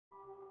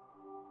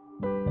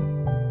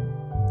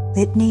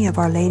Litany of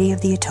Our Lady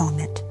of the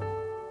Atonement.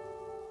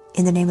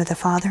 In the name of the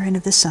Father, and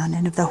of the Son,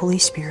 and of the Holy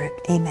Spirit.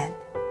 Amen.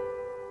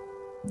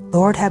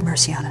 Lord, have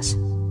mercy on us.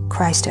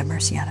 Christ, have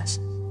mercy on us.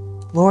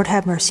 Lord,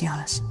 have mercy on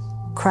us.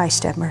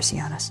 Christ, have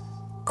mercy on us.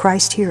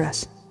 Christ, hear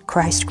us.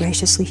 Christ,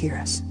 graciously hear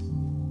us.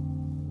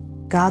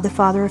 God, the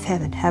Father of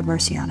heaven, have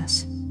mercy on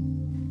us.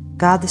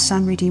 God, the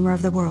Son, Redeemer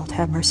of the world,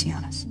 have mercy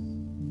on us.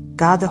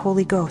 God, the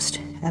Holy Ghost,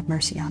 have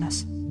mercy on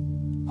us.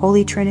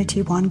 Holy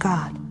Trinity, one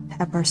God,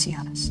 have mercy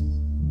on us.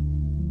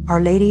 Our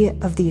Lady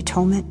of the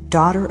Atonement,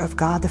 Daughter of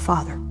God the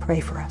Father,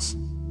 pray for us.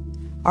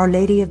 Our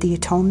Lady of the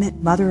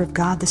Atonement, Mother of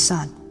God the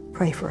Son,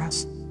 pray for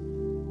us.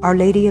 Our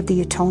Lady of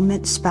the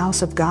Atonement,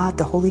 Spouse of God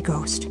the Holy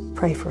Ghost,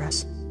 pray for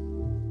us.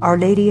 Our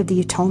Lady of the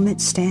Atonement,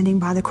 standing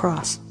by the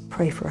cross,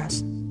 pray for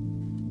us.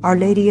 Our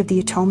Lady of the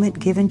Atonement,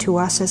 given to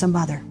us as a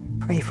mother,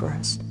 pray for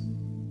us.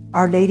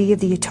 Our Lady of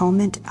the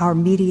Atonement, our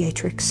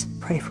mediatrix,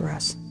 pray for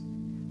us.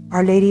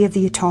 Our Lady of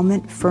the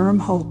Atonement, firm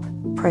hope,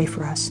 pray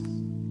for us.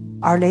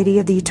 Our Lady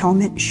of the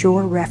Atonement,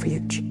 sure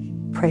refuge,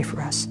 pray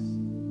for us.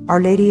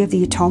 Our Lady of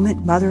the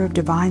Atonement, Mother of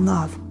divine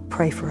love,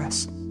 pray for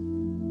us.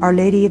 Our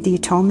Lady of the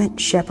Atonement,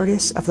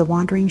 Shepherdess of the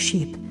wandering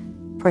sheep,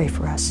 pray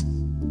for us.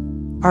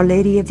 Our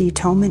Lady of the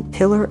Atonement,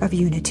 Pillar of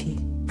unity,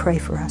 pray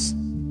for us.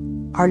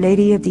 Our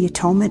Lady of the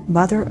Atonement,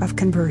 Mother of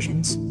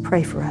conversions,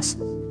 pray for us.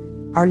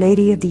 Our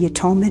Lady of the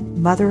Atonement,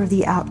 Mother of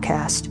the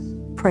outcast,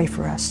 pray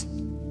for us.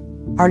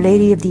 Our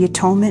Lady of the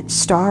Atonement,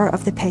 Star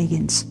of the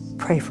pagans,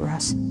 pray for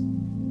us.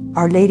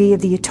 Our Lady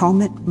of the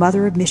Atonement,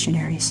 Mother of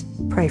missionaries,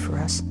 pray for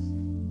us.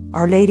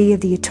 Our Lady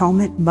of the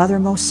Atonement, Mother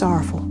most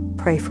sorrowful,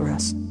 pray for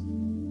us.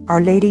 Our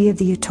Lady of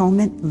the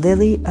Atonement,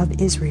 Lily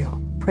of Israel,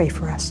 pray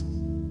for us.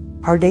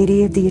 Our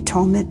Lady of the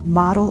Atonement,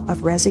 Model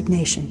of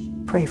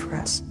resignation, pray for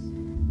us.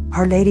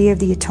 Our Lady of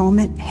the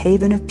Atonement,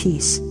 Haven of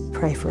peace,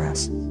 pray for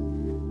us.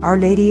 Our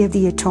Lady of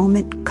the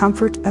Atonement,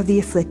 Comfort of the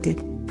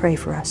afflicted, pray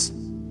for us.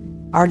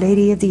 Our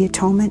Lady of the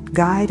Atonement,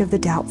 Guide of the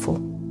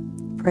doubtful,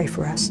 pray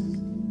for us.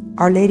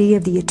 Our Lady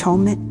of the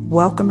Atonement,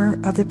 Welcomer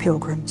of the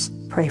pilgrims,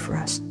 pray for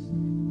us.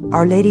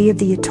 Our Lady of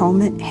the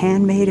Atonement,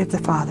 Handmaid of the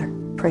Father,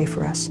 pray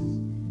for us.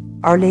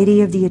 Our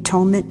Lady of the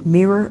Atonement,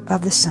 Mirror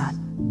of the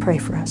Son, pray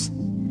for us.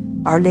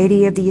 Our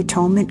Lady of the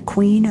Atonement,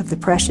 Queen of the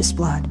precious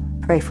blood,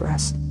 pray for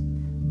us.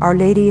 Our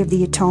Lady of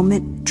the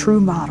Atonement, True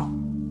Model,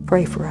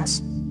 pray for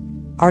us.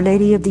 Our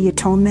Lady of the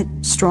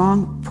Atonement,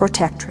 Strong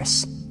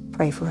Protectress,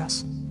 pray for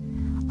us.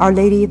 Our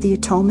Lady of the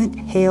Atonement,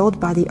 hailed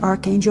by the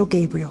Archangel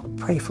Gabriel,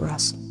 pray for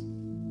us.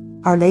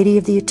 Our Lady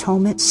of the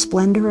Atonement,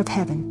 Splendor of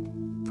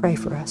heaven, pray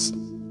for us.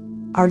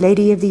 Our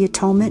Lady of the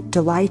Atonement,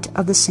 Delight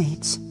of the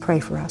saints, pray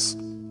for us.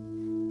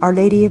 Our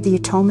Lady of the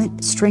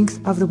Atonement,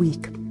 Strength of the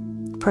weak,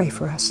 pray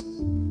for us.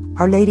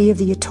 Our Lady of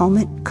the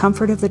Atonement,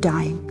 Comfort of the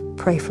dying,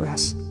 pray for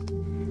us.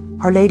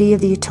 Our Lady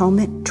of the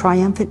Atonement,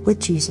 Triumphant with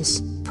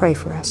Jesus, pray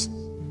for us.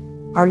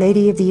 Our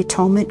Lady of the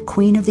Atonement,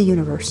 Queen of the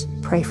universe,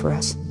 pray for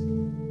us.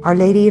 Our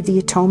Lady of the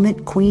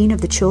Atonement, Queen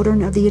of the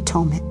children of the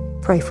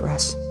Atonement, pray for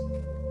us.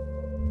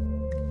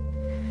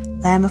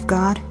 Lamb of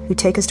God, who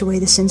takest away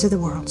the sins of the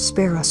world,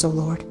 spare us, O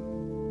Lord.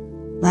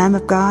 Lamb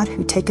of God,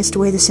 who takest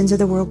away the sins of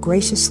the world,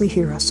 graciously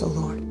hear us, O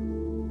Lord.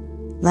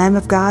 Lamb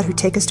of God, who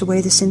takest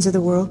away the sins of the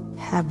world,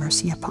 have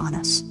mercy upon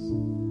us.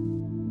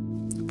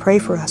 Pray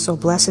for us, O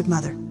Blessed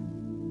Mother,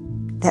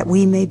 that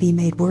we may be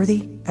made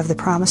worthy of the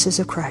promises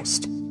of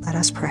Christ. Let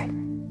us pray.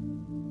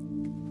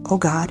 O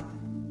God,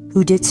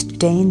 who didst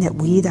deign that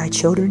we, thy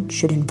children,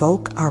 should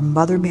invoke our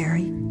Mother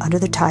Mary under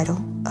the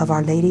title of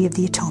Our Lady of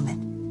the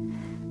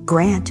Atonement,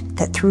 grant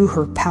that through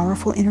her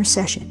powerful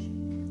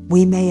intercession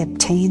we may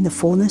obtain the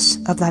fullness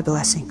of thy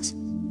blessings.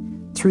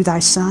 Through thy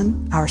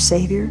Son, our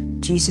Savior,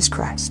 Jesus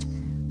Christ,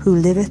 who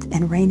liveth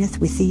and reigneth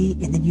with thee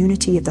in the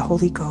unity of the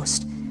Holy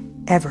Ghost,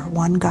 ever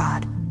one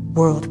God,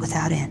 world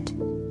without end.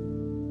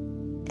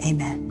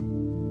 Amen.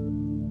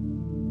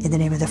 In the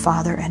name of the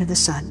Father, and of the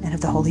Son, and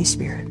of the Holy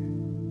Spirit.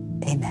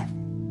 Amen.